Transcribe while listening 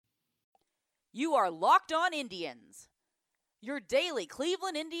You are Locked On Indians, your daily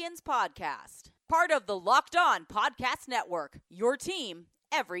Cleveland Indians podcast. Part of the Locked On Podcast Network, your team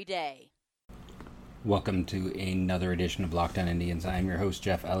every day. Welcome to another edition of Locked On Indians. I'm your host,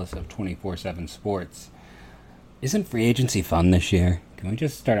 Jeff Ellis of 24/7 Sports. Isn't free agency fun this year? Can we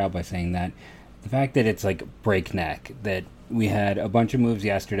just start out by saying that? The fact that it's like breakneck, that we had a bunch of moves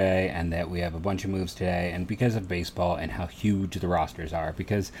yesterday and that we have a bunch of moves today, and because of baseball and how huge the rosters are,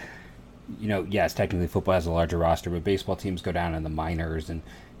 because, you know, yes, technically football has a larger roster, but baseball teams go down in the minors, and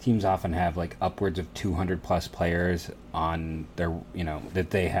teams often have like upwards of 200 plus players on their, you know,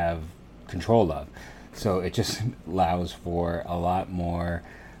 that they have control of. So it just allows for a lot more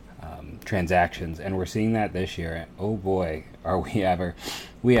transactions, and we're seeing that this year. Oh boy, are we ever.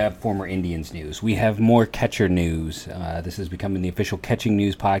 We have former Indians news. We have more catcher news. This is becoming the official catching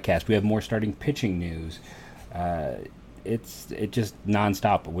news podcast. We have more starting pitching news. It's just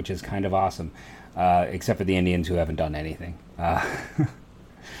nonstop, which is kind of awesome, except for the Indians who haven't done anything.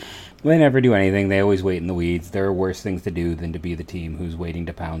 They never do anything. They always wait in the weeds. There are worse things to do than to be the team who's waiting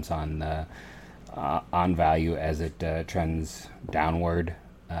to pounce on value as it trends downward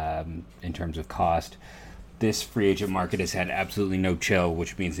in terms of cost. This free agent market has had absolutely no chill,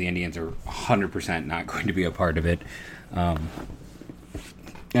 which means the Indians are 100% not going to be a part of it.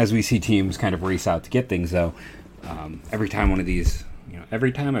 As we see teams kind of race out to get things, though, every time one of these,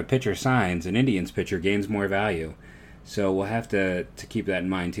 every time a pitcher signs, an Indians pitcher gains more value. So we'll have to keep that in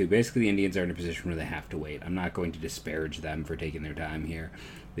mind, too. Basically, the Indians are in a position where they have to wait. I'm not going to disparage them for taking their time here.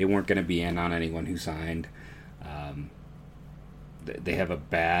 They weren't going to be in on anyone who signed. They have a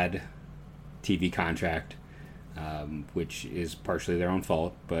bad TV contract, which is partially their own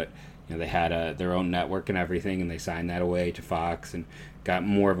fault, but they had their own network and everything, and they signed that away to Fox and got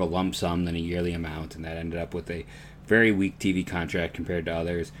more of a lump sum than a yearly amount, and that ended up with a very weak TV contract compared to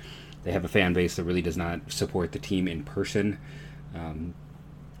others. They have a fan base that really does not support the team in person. I'm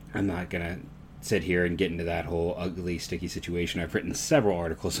not going to sit here and get into that whole ugly, sticky situation. I've written several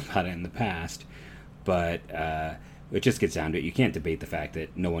articles about it in the past, but it just gets down to it. You can't debate the fact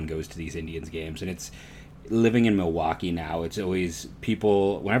that no one goes to these Indians games, and it's living in Milwaukee now. It's always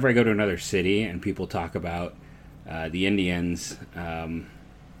people, whenever I go to another city and people talk about the Indians,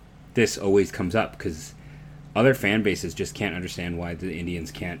 this always comes up because other fan bases just can't understand why the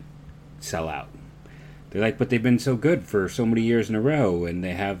Indians can't sell out. They're like, but they've been so good for so many years in a row, and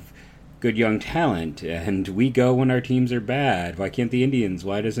they have good young talent, and we go when our teams are bad. Why can't the Indians?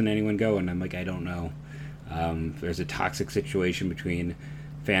 Why doesn't anyone go? And I'm like, I don't know. There's a toxic situation between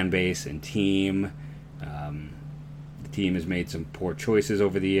fan base and team. The team has made some poor choices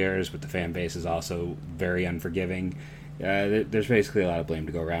over the years, but the fan base is also very unforgiving. There's basically a lot of blame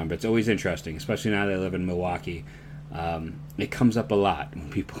to go around, but it's always interesting, especially now that I live in Milwaukee. It comes up a lot when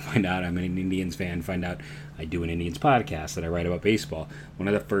people find out I'm an Indians fan, find out I do an Indians podcast, that I write about baseball. One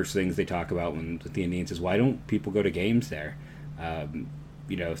of the first things they talk about with the Indians is, why don't people go to games there?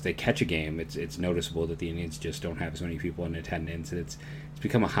 If they catch a game, it's noticeable that the Indians just don't have as many people in attendance, and it's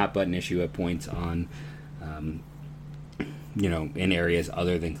become a hot button issue at points on, in areas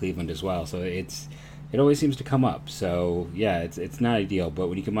other than Cleveland as well. So it always seems to come up. So yeah, it's not ideal. But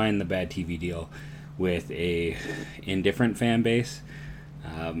when you combine the bad TV deal with a indifferent fan base,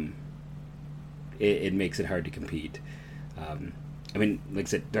 it makes it hard to compete. Like I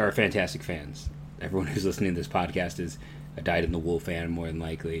said, there are fantastic fans. Everyone who's listening to this podcast is a dyed-in-the-wool fan, more than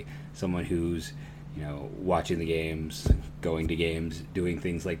likely. Someone who's, watching the games, going to games, doing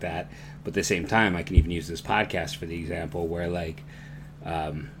things like that. But at the same time, I can even use this podcast for the example where, a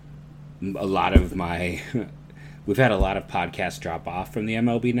lot of my... We've had a lot of podcasts drop off from the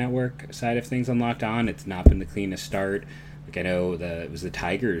MLB Network side of things on Locked On. It's not been the cleanest start. Like, I know it was the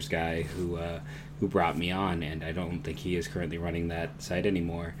Tigers guy who brought me on, and I don't think he is currently running that site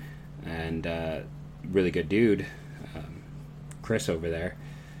anymore. And really good dude, Chris over there,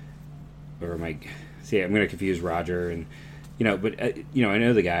 or Mike. See, I'm going to confuse Roger, and but I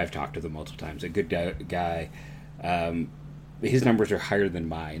know the guy. I've talked to them multiple times. A good guy. His numbers are higher than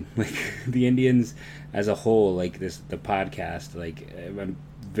mine. Like, the Indians as a whole, the podcast, I'm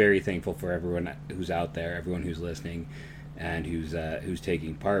very thankful for everyone who's out there, everyone who's listening, and who's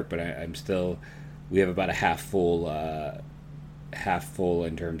taking part. But I'm still, we have about a half full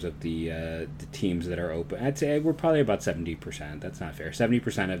in terms of the teams that are open. I'd say we're probably about 70%. That's not fair.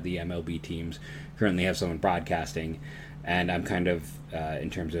 70% of the MLB teams currently have someone broadcasting, and I'm kind of,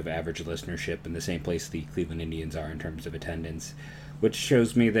 in terms of average listenership, in the same place the Cleveland Indians are in terms of attendance, which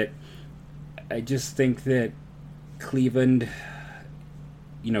shows me that I just think that Cleveland,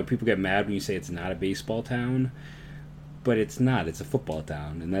 people get mad when you say it's not a baseball town, but it's not. It's a football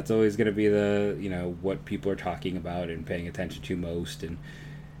town, and that's always going to be the what people are talking about and paying attention to most. And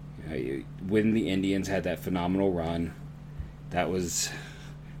when the Indians had that phenomenal run,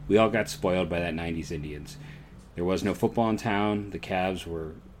 we all got spoiled by that '90s Indians. There was no football in town. The Cavs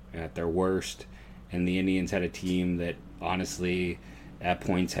were at their worst, and the Indians had a team that honestly, at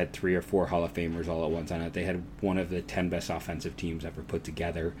points, had 3 or 4 Hall of Famers all at once on it. They had one of the 10 best offensive teams ever put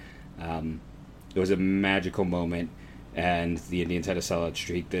together. It was a magical moment, and the Indians had a solid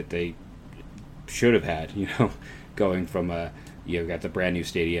streak that they should have had, going from you've got the brand new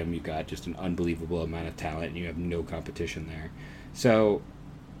stadium, you've got just an unbelievable amount of talent, and you have no competition there. So,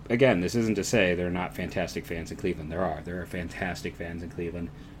 again, this isn't to say there are not fantastic fans in Cleveland. There are fantastic fans in Cleveland.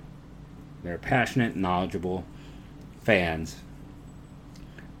 They're passionate, knowledgeable fans,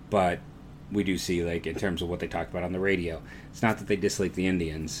 but we do see, in terms of what they talk about on the radio, it's not that they dislike the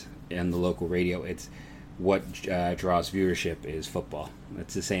Indians and the local radio. It's what draws viewership is football.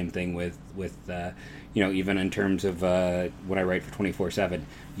 It's the same thing with even in terms of when I write for 24/7,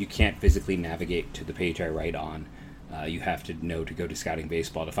 you can't physically navigate to the page I write on. You have to know to go to Scouting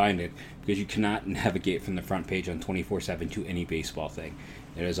Baseball to find it, because you cannot navigate from the front page on 24/7 to any baseball thing.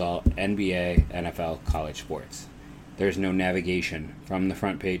 It is all NBA, NFL, college sports. There's no navigation from the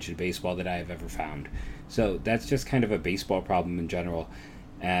front page to baseball that I have ever found. So that's just kind of a baseball problem in general.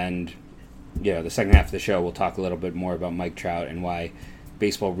 And, the second half of the show, we'll talk a little bit more about Mike Trout and why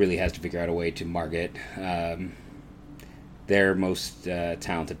baseball really has to figure out a way to market their most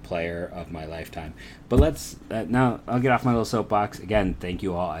talented player of my lifetime. But let's now I'll get off my little soapbox. Again, thank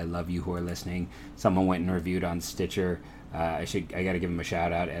you all. I love you who are listening. Someone went and reviewed on Stitcher. I got to give them a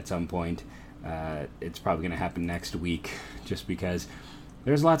shout out at some point. It's probably going to happen next week, just because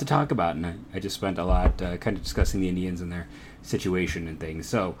there's a lot to talk about, and I just spent a lot kind of discussing the Indians and their situation and things.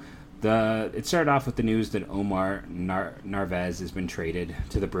 So it started off with the news that Omar Narvaez has been traded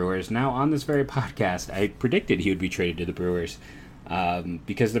to the Brewers. Now, on this very podcast, I predicted he would be traded to the Brewers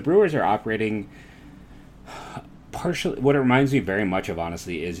because the Brewers are operating partially. What it reminds me very much of,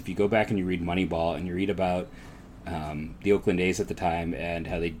 honestly, is if you go back and you read Moneyball and you read about the Oakland A's at the time and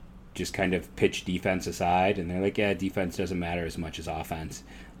how they just kind of pitch defense aside, and they're like, yeah, defense doesn't matter as much as offense.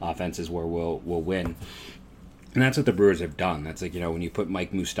 Offense is where we'll win. And that's what the Brewers have done. That's when you put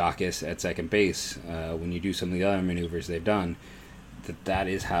Mike Moustakas at second base, when you do some of the other maneuvers they've done, that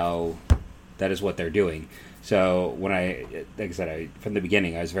is what they're doing. So when like I said, from the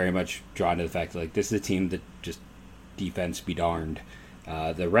beginning, I was very much drawn to the fact that this is a team that just defense be darned.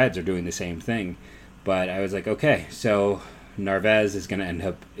 The Reds are doing the same thing, but I was like, okay, so Narvaez is going to end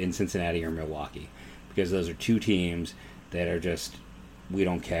up in Cincinnati or Milwaukee, because those are two teams that are just, we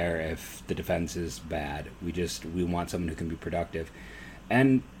don't care if the defense is bad. We want someone who can be productive.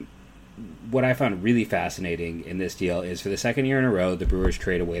 And what I found really fascinating in this deal is, for the second year in a row, the Brewers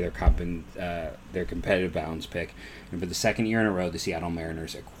trade away their competitive balance pick. And for the second year in a row, the Seattle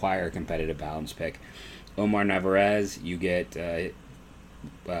Mariners acquire a competitive balance pick. Omar Narvaez, you get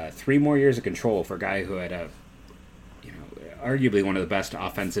 3 more years of control for a guy who had arguably one of the best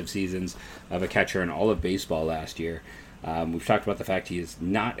offensive seasons of a catcher in all of baseball last year. We've talked about the fact he is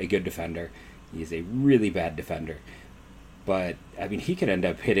not a good defender. He is a really bad defender. But, he could end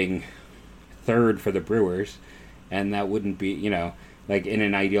up hitting third for the Brewers, and that wouldn't be, in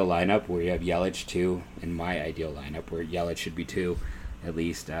an ideal lineup where you have Yelich 2, in my ideal lineup where Yelich should be 2, at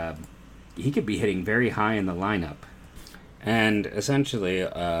least, he could be hitting very high in the lineup. And essentially,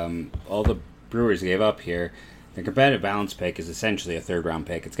 all the Brewers gave up here, their competitive balance pick is essentially a third-round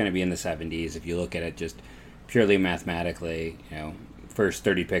pick. It's going to be in the 70s if you look at it just purely mathematically. First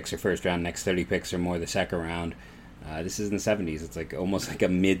 30 picks are first round, next 30 picks are more the second round. This is in the 70s. It's almost like a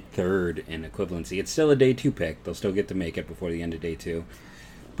mid-third in equivalency. It's still a day 2 pick. They'll still get to make it before the end of day 2.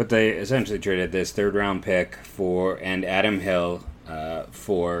 But they essentially traded this third-round pick and Adam Hill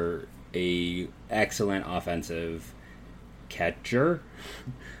for a excellent offensive catcher.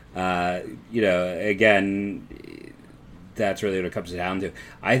 Again, that's really what it comes down to.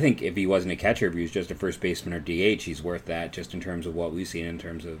 I think if he wasn't a catcher, if he was just a first baseman or DH, he's worth that, just in terms of what we've seen in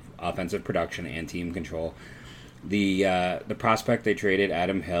terms of offensive production and team control. The prospect they traded,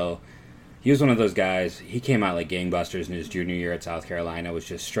 Adam Hill, he was one of those guys. He came out like gangbusters in his junior year at South Carolina, was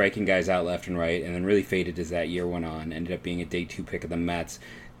just striking guys out left and right, and then really faded as that year went on. Ended up being a day 2 pick of the Mets.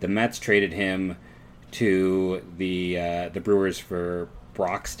 The Mets traded him to the Brewers for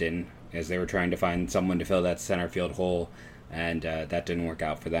Broxton, as they were trying to find someone to fill that center field hole, and that didn't work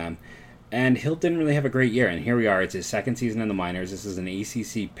out for them. And Hill didn't really have a great year, and here we are. It's his second season in the minors. This is an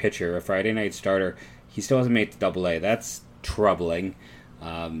ACC pitcher, a Friday night starter. He still hasn't made it to AA. That's troubling.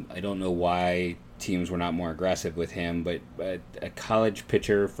 I don't know why teams were not more aggressive with him. But a college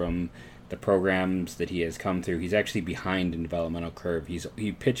pitcher from the programs that he has come through, he's actually behind in developmental curve.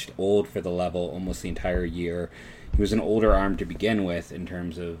 He pitched old for the level almost the entire year. He was an older arm to begin with in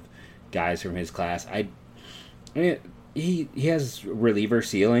terms of guys from his class. I mean, he has reliever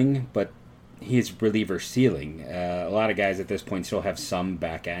ceiling, but he's reliever ceiling. A lot of guys at this point still have some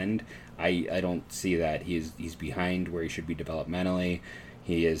back end. I don't see that. He's behind where he should be developmentally.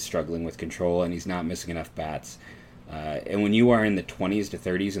 He is struggling with control, and he's not missing enough bats. And when you are in the 20s to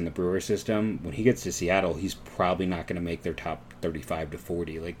 30s in the Brewer system, when he gets to Seattle, he's probably not going to make their top 35 to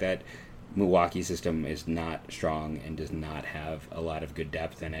 40. Like, that Milwaukee system is not strong and does not have a lot of good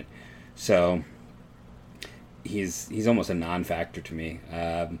depth in it. So he's almost a non-factor to me.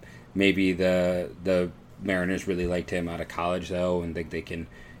 Maybe the Mariners really liked him out of college, though, and think they can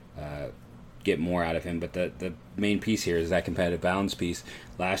get more out of him. But the main piece here is that competitive balance piece.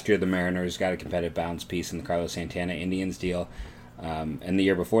 Last year, the Mariners got a competitive balance piece in the Carlos Santana Indians deal. And the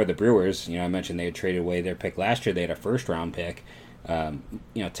year before, the Brewers, I mentioned they had traded away their pick. Last year, they had a first-round pick.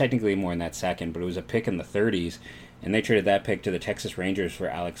 Technically more in that second, but it was a pick in the 30s. And they traded that pick to the Texas Rangers for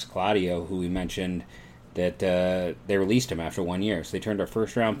Alex Claudio, who we mentioned that they released him after 1 year. So they turned a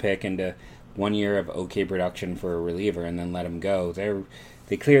first-round pick into 1 year of okay production for a reliever and then let him go.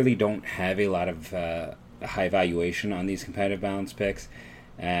 They clearly don't have a lot of high valuation on these competitive balance picks.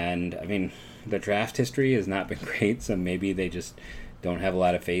 And, I mean, the draft history has not been great, so maybe they just don't have a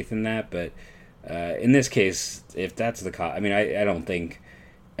lot of faith in that. But in this case, if that's the cause, I mean, I don't think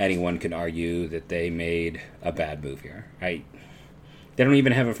anyone can argue that they made a bad move here. They don't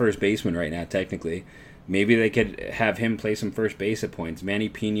even have a first baseman right now, technically. Maybe they could have him play some first base at points. Manny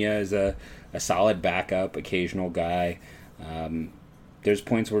Pena is a solid backup, occasional guy. There's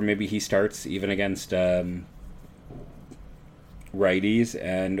points where maybe he starts even against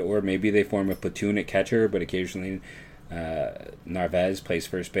righties, or maybe they form a platoon at catcher, but occasionally Narvaez plays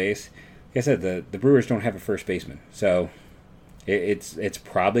first base. Like I said, the Brewers don't have a first baseman, so it's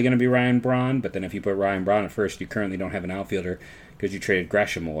probably going to be Ryan Braun, but then if you put Ryan Braun at first, you currently don't have an outfielder because you traded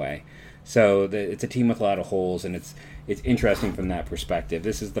Gresham away. So it's a team with a lot of holes, and it's interesting from that perspective.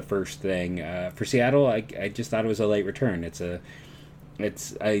 This is the first thing. For Seattle, I just thought it was a late return.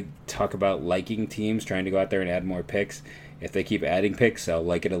 I talk about liking teams, trying to go out there and add more picks. If they keep adding picks, I'll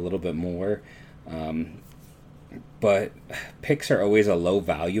like it a little bit more. But picks are always a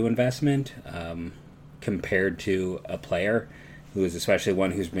low-value investment compared to a player who is especially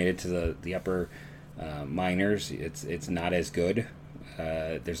one who's made it to the upper minors. It's not as good.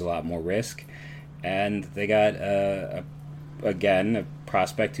 There's a lot more risk. And they got, a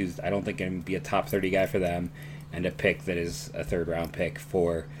prospect who's, I don't think, going to be a top 30 guy for them, and a pick that is a third-round pick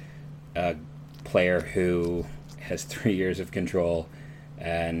for a player who has 3 years of control.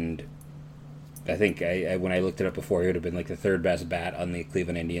 And I think when I looked it up before, he would have been like the third best bat on the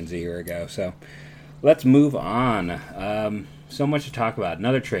Cleveland Indians a year ago. So let's move on. So much to talk about.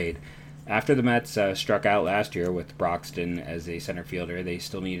 Another trade. After the Mets struck out last year with Broxton as a center fielder, they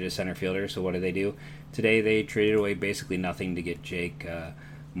still needed a center fielder, so what did they do? Today they traded away basically nothing to get Jake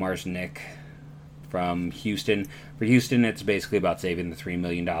Marisnick from Houston. For Houston, it's basically about saving the $3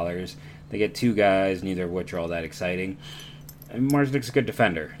 million. They get two guys, neither of which are all that exciting. Marisnick's a good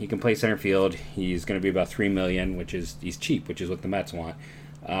defender. He can play center field. He's going to be about $3 million, he's cheap, which is what the Mets want.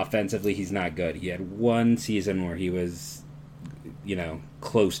 Offensively, he's not good. He had one season where he was,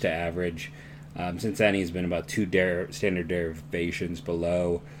 close to average. Since then, he's been about two standard derivations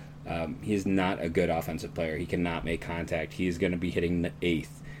below. He's not a good offensive player. He cannot make contact. He's going to be hitting the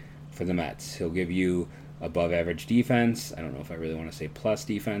eighth for the Mets. He'll give you above average defense. I don't know if I really want to say plus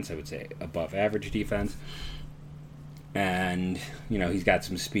defense. I would say above average defense. And, he's got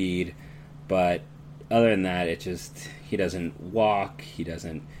some speed. But other than that, he doesn't walk. He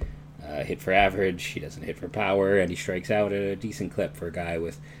doesn't hit for average. He doesn't hit for power. And he strikes out at a decent clip for a guy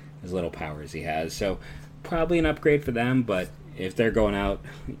with as little power as he has. So probably an upgrade for them. But if they're going out,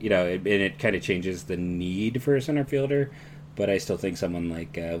 it kind of changes the need for a center fielder. But I still think someone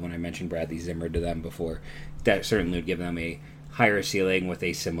like when I mentioned Bradley Zimmer to them before, that certainly would give them a higher ceiling with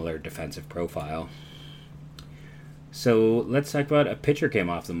a similar defensive profile. So let's talk about a pitcher came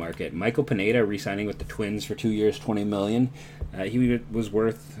off the market. Michael Pineda re-signing with the Twins for 2 years, $20 million. He was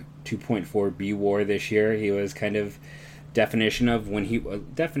worth 2.4 B WAR this year. He was kind of definition when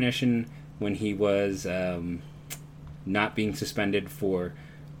he was not being suspended for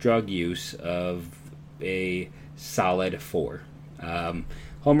drug use of a solid 4.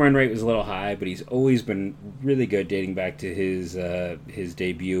 Home run rate was a little high, but he's always been really good dating back to his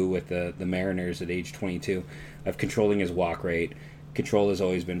debut with the Mariners at age 22 of controlling his walk rate. Control has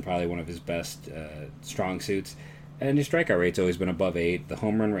always been probably one of his best strong suits. And his strikeout rate's always been above 8. The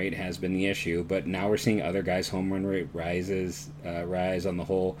home run rate has been the issue, but now we're seeing other guys' home run rate rise on the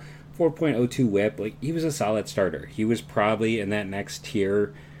whole. 4.02 whip. Like, he was a solid starter. He was probably in that next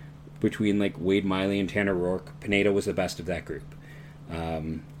tier between like Wade Miley and Tanner Roark. Pineda was the best of that group.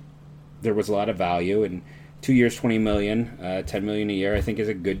 There was a lot of value, and 2 years, $20 million, $10 million a year, I think is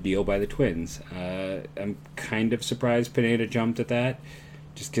a good deal by the Twins. I'm kind of surprised Pineda jumped at that,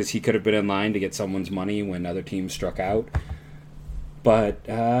 just because he could have been in line to get someone's money when other teams struck out. But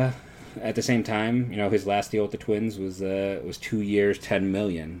at the same time, his last deal with the Twins was 2 years, $10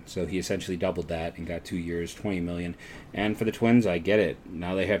 million. So he essentially doubled that and got 2 years, $20 million. And for the Twins, I get it.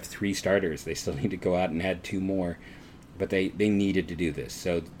 Now they have 3 starters. They still need to go out and add 2 more. But they needed to do this.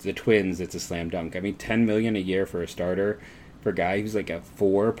 So the Twins, it's a slam dunk. I mean, $10 million a year for a starter, for a guy who's like a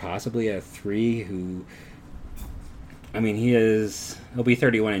 4, possibly a 3, who... I mean, he'll be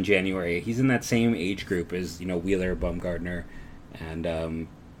 31 in January. He's in that same age group as, Wheeler, Bumgarner, and,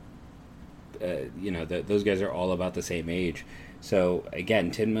 those guys are all about the same age. So,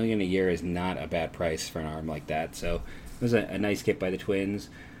 again, $10 million a year is not a bad price for an arm like that. So, it was a nice get by the Twins.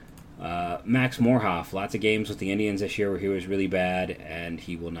 Max Morhoff, lots of games with the Indians this year where he was really bad, and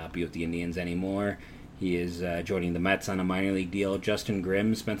he will not be with the Indians anymore. He is joining the Mets on a minor league deal. Justin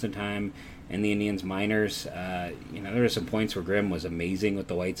Grimm spent some time in the Indians minors. There were some points where Grimm was amazing with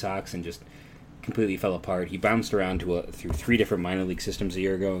the White Sox and just completely fell apart. He bounced around through 3 different minor league systems a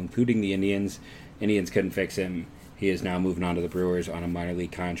year ago, including the Indians. Indians couldn't fix him. He is now moving on to the Brewers on a minor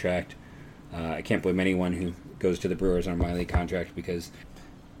league contract. I can't blame anyone who goes to the Brewers on a minor league contract because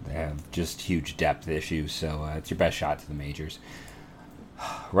they have just huge depth issues, so it's your best shot to the majors.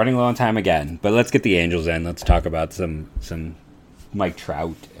 Running low on time again, but let's get the Angels in. Let's talk about some Mike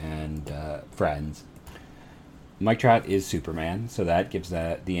Trout and friends. Mike Trout is Superman, so that gives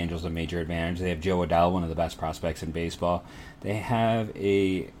the Angels a major advantage. They have Joe Adell, one of the best prospects in baseball. They have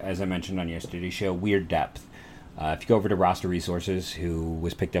as I mentioned on yesterday's show, weird depth. If you go over to Roster Resources, who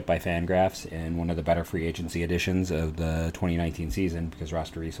was picked up by Fangraphs in one of the better free agency editions of the 2019 season, because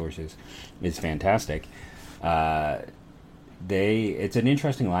Roster Resources is fantastic, it's an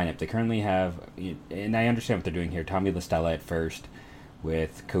interesting lineup. They currently have, and I understand what they're doing here, Tommy La Stella at first,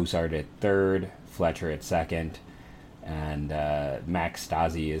 with Cosart at third, Fletcher at second, and Max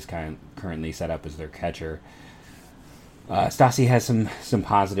Stassi is currently set up as their catcher. Stassi has some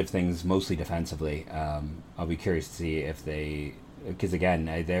positive things, mostly defensively. I'll be curious to see if because again,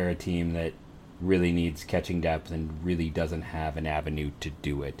 they're a team that really needs catching depth and really doesn't have an avenue to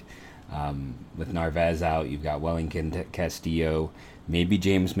do it. With Narvaez out, you've got Wellington Castillo, maybe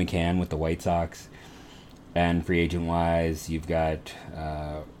James McCann with the White Sox. And free agent-wise, you've got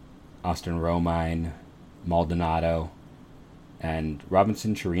Austin Romine, Maldonado, and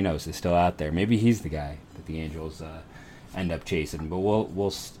Robinson Chirinos is still out there. Maybe he's the guy that the Angels end up chasing, but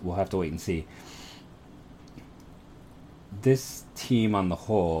we'll have to wait and see. This team on the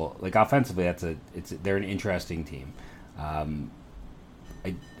whole, like offensively, they're an interesting team.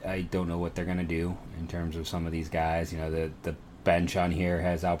 I don't know what they're gonna do in terms of some of these guys. The bench on here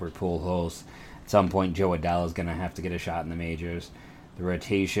has Albert Pujols. At some point, Joe Adell is gonna have to get a shot in the majors. The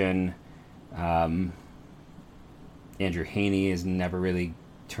rotation, Andrew Heaney has never really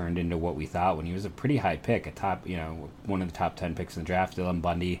turned into what we thought when he was a pretty high pick, one of the top 10 picks in the draft. Dylan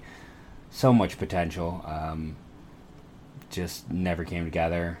Bundy, so much potential, just never came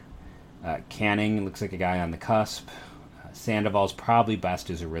together. Canning looks like a guy on the cusp. Sandoval's probably best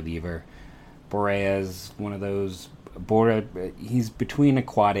as a reliever. Borea's one of those. He's between a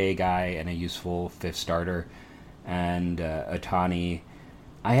quad A guy and a useful fifth starter. And Ohtani,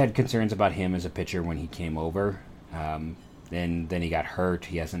 I had concerns about him as a pitcher when he came over. And then he got hurt.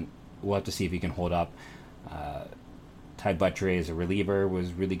 We'll have to see if he can hold up. Ty Buttrey as a reliever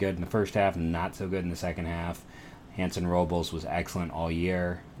was really good in the first half and not so good in the second half. Hanson Robles was excellent all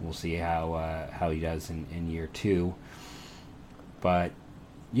year. We'll see how he does in year 2. But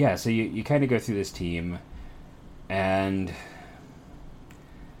yeah, so you kind of go through this team, and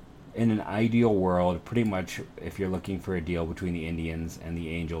in an ideal world, pretty much if you're looking for a deal between the Indians and the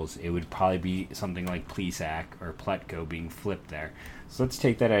Angels, it would probably be something like Plesac or Pletko being flipped there. So let's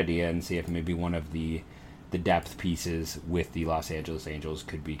take that idea and see if maybe one of the depth pieces with the Los Angeles Angels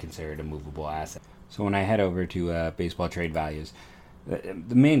could be considered a movable asset. So when I head over to Baseball Trade Values,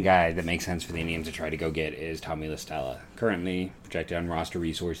 the main guy that makes sense for the Indians to try to go get is Tommy La Stella. Currently projected on Roster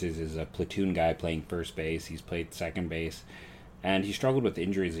Resources is a platoon guy playing first base. He's played second base, and he struggled with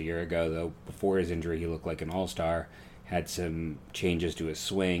injuries a year ago, though before his injury he looked like an all-star. Had some changes to his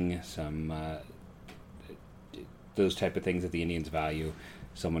swing, some those type of things that the Indians value.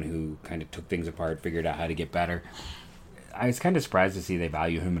 Someone who kind of took things apart, figured out how to get better. I was kind of surprised to see they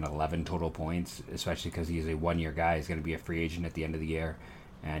value him at 11 total points, especially because he's a one-year guy. He's going to be a free agent at the end of the year,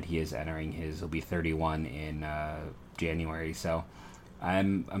 and he is entering he'll be 31 in January. So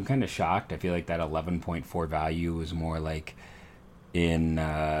I'm kind of shocked. I feel like that 11.4 value was more like in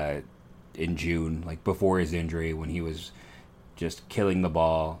June, like before his injury, when he was just killing the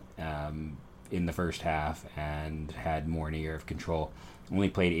ball in the first half and had more than a year of control. Only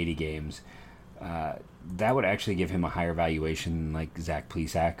played 80 games. That would actually give him a higher valuation than like Zach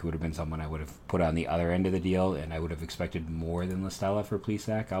Plesac, who would have been someone I would have put on the other end of the deal, and I would have expected more than La Stella for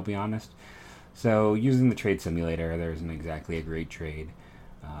Plesac, I'll be honest. So using the trade simulator, there isn't exactly a great trade.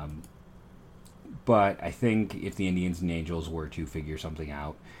 But I think if the Indians and Angels were to figure something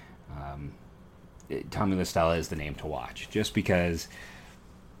out, Tommy La Stella is the name to watch. Just because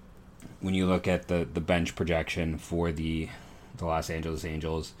when you look at the bench projection for the Los Angeles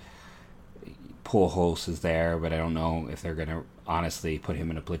Angels, Pujols is there, but I don't know if they're going to honestly put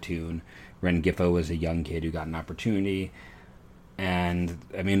him in a platoon. Rengifo is a young kid who got an opportunity. And,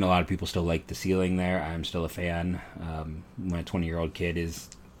 I mean, a lot of people still like the ceiling there. I'm still a fan. When a 20-year-old kid is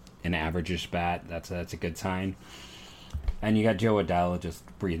an average-ish bat, that's a good sign. And you got Joe Adell just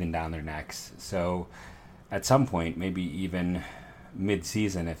breathing down their necks. So, at some point, maybe even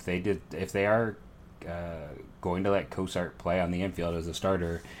mid-season, if they are going to let Cosart play on the infield as a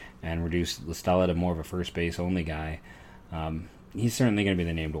starter and reduce La Stella to more of a first base only guy, he's certainly going to be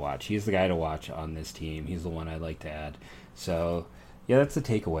the name to watch. He's the guy to watch on this team. He's the one I'd like to add. So, yeah, that's the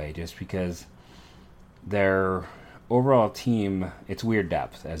takeaway, just because their overall team, it's weird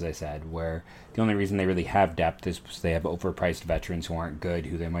depth, as I said, where the only reason they really have depth is because they have overpriced veterans who aren't good,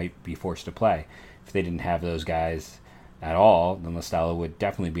 who they might be forced to play. If they didn't have those guys at all, then La Stella would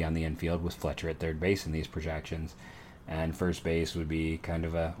definitely be on the infield with Fletcher at third base in these projections. And first base would be kind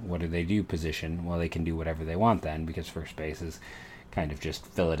of a what do they do position. Well, they can do whatever they want then, because first base is kind of just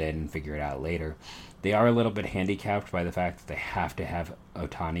fill it in and figure it out later. They are a little bit handicapped by the fact that they have to have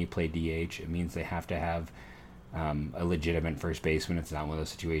Ohtani play DH. It means they have to have a legitimate first baseman. It's not one of those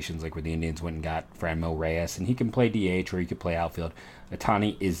situations like where the Indians went and got Franmil Reyes, and he can play DH or he could play outfield.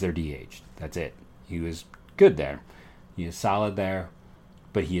 Ohtani is their DH. That's it. He was good there. He is solid there,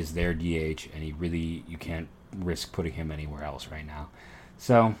 but he is their DH, and you can't risk putting him anywhere else right now.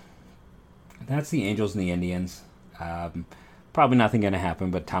 So that's the Angels and the Indians. Probably nothing going to happen,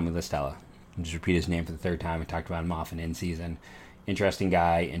 but Tommy La Stella. I'll just repeat his name for the third time. I talked about him often in season. Interesting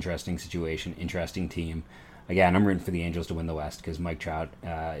guy, interesting situation, interesting team. Again, I'm rooting for the Angels to win the West because Mike Trout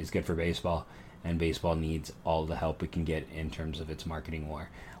is good for baseball, and baseball needs all the help it can get in terms of its marketing war.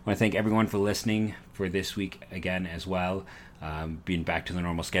 I want to thank everyone for listening for this week again as well. Being back to the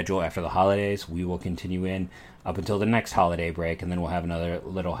normal schedule after the holidays, we will continue in up until the next holiday break, and then we'll have another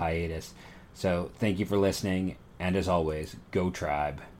little hiatus. So thank you for listening, and as always, go Tribe.